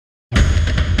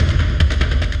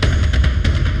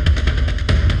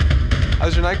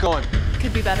How's your night going?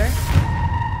 Could be better.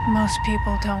 Most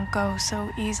people don't go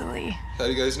so easily. How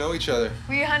do you guys know each other?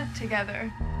 We hunt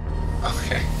together.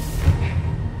 Okay.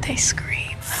 They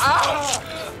scream.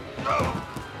 Ah!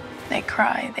 They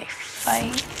cry. They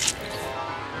fight.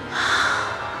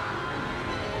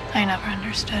 I never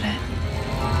understood it.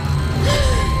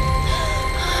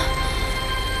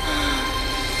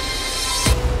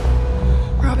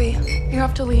 Robbie, you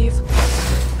have to leave.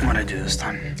 What'd I do this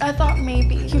time? I thought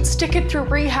maybe you'd stick it through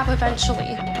rehab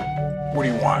eventually. What do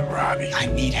you want, Robbie? I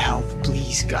need help,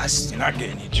 please, Gus. You're not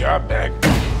getting your job back.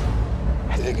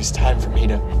 I think it's time for me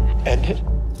to end it.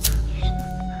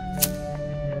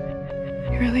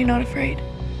 You're really not afraid?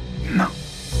 No.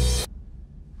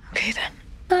 Okay, then.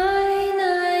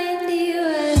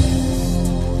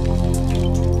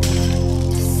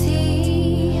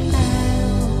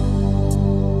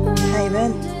 How you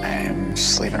been? I'm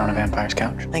sleeping on a vampire's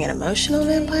couch. Like an emotional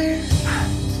vampire?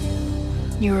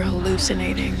 You were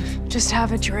hallucinating. Just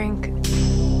have a drink.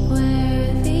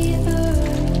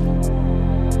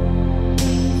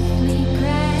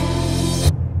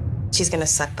 She's gonna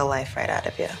suck the life right out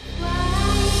of you.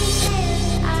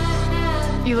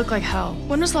 You look like hell.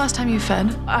 When was the last time you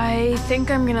fed? I think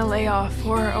I'm gonna lay off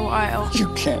for a while.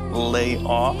 You can't lay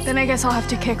off. Then I guess I'll have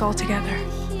to kick altogether.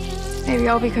 Maybe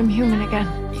I'll become human again.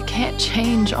 You can't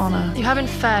change, Anna. You haven't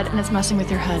fed and it's messing with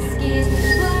your head.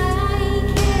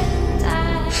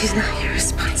 She's not your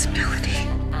responsibility.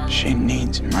 She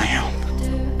needs my help.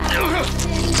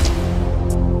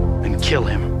 And kill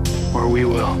him, or we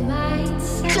will.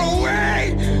 Go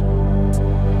away!